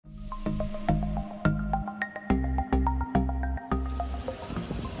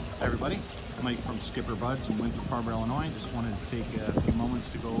everybody. Mike from Skipper Buds in Winthrop Harbor, Illinois. Just wanted to take a few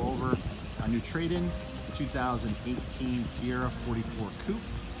moments to go over a new trade-in, 2018 Tiara 44 Coupe.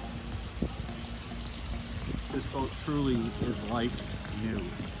 This boat truly is like new.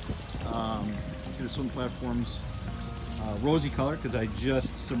 See the swim platform's rosy color because I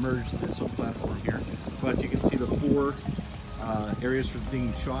just submerged the swim platform here. But you can see the four areas for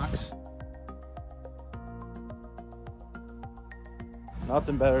dinghy shocks.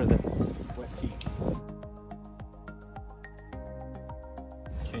 Nothing better than wet teak.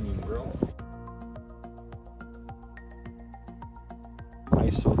 Canyon grill.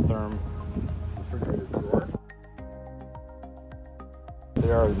 Isotherm refrigerator drawer.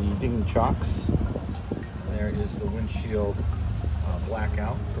 There are the dinghy chocks. There is the windshield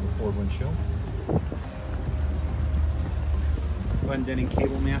blackout for the Ford windshield. Glendenning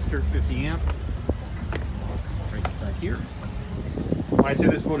cable master, 50 amp. Right inside here. When I say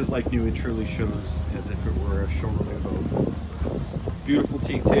this boat is like new, it truly shows as if it were a showroom boat. Beautiful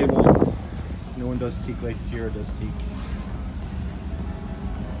teak table. No one does teak like Tiara does teak.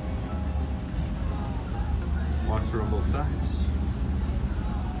 Walk through on both sides.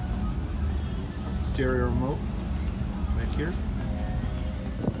 Stereo remote back here.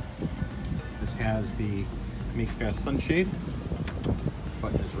 This has the make fast sunshade.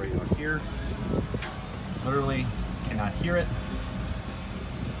 Button is right out here. Literally cannot hear it.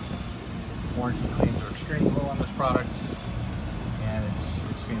 Warranty claims are extremely low on this product, and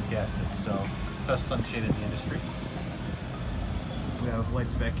it's fantastic. So, best sunshade in the industry. We have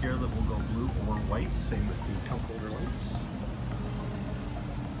lights back here that will go blue or white, same with the cup holder lights.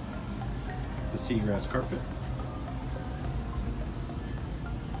 The seagrass carpet.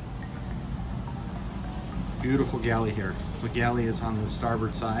 Beautiful galley here. The galley is on the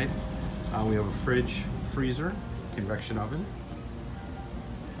starboard side. We have a fridge, freezer, convection oven.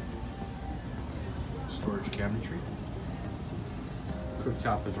 Storage cabinetry.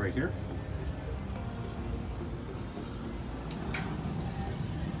 Cooktop is right here.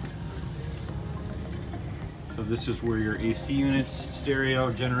 So this is where your AC units,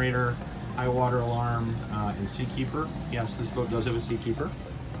 stereo, generator, high water alarm, and seakeeper. Yes, this boat does have a seakeeper.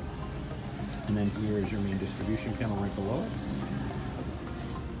 And then here is your main distribution panel right below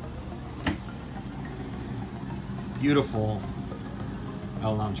it. Beautiful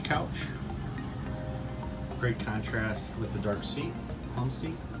L-lounge couch. Great contrast with the dark seat, home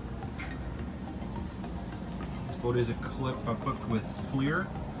seat. This boat is equipped with FLIR.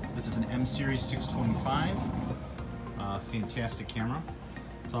 This is an M Series 625. Fantastic camera.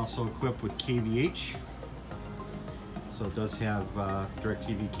 It's also equipped with KVH. So it does have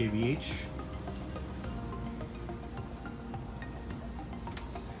DirecTV KVH.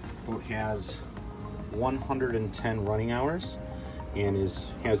 The boat has 110 running hours and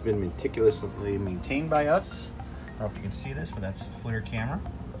has been meticulously maintained by us. I don't know if you can see this, but that's a FLIR camera.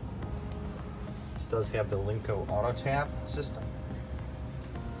 This does have the Linko auto tab system.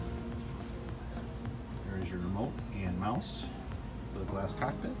 There is your remote and mouse for the glass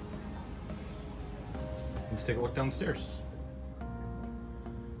cockpit. Let's take a look downstairs.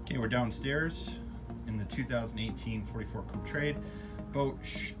 Okay, we're downstairs in the 2018 44 Coupe trade. Boat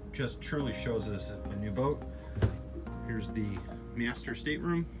just truly shows us a new boat. Here's the master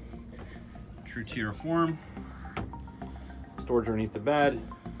stateroom, true Tiara form. Storage underneath the bed.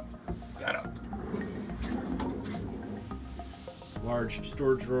 That up. Large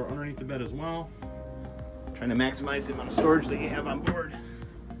storage drawer underneath the bed as well. Trying to maximize the amount of storage that you have on board.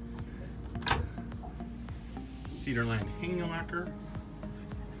 Cedar line hanging locker.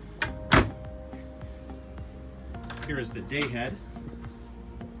 Here is the day head.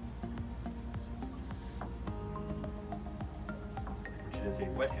 Is a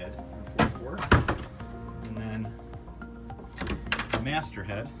wet head on 44, and then the master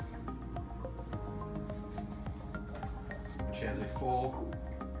head, which has a full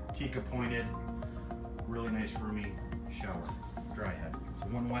teak appointed, really nice roomy shower, dry head. So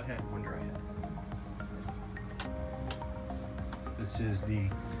one wet head, one dry head. This is the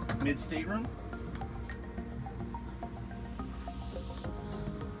mid stateroom.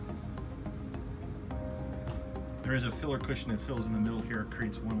 There is a filler cushion that fills in the middle here. It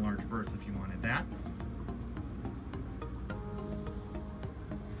creates one large berth if you wanted that.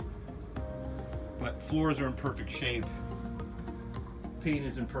 But floors are in perfect shape. Paint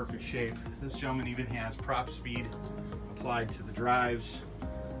is in perfect shape. This gentleman even has prop speed applied to the drives.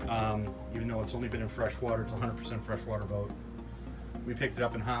 Even though it's only been in freshwater, it's a 100% freshwater boat. We picked it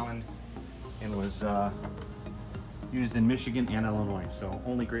up in Holland and was used in Michigan and Illinois. So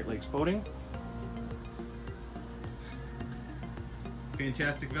only Great Lakes boating.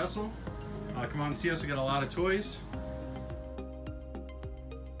 fantastic vessel. Come on and see us. We got a lot of toys.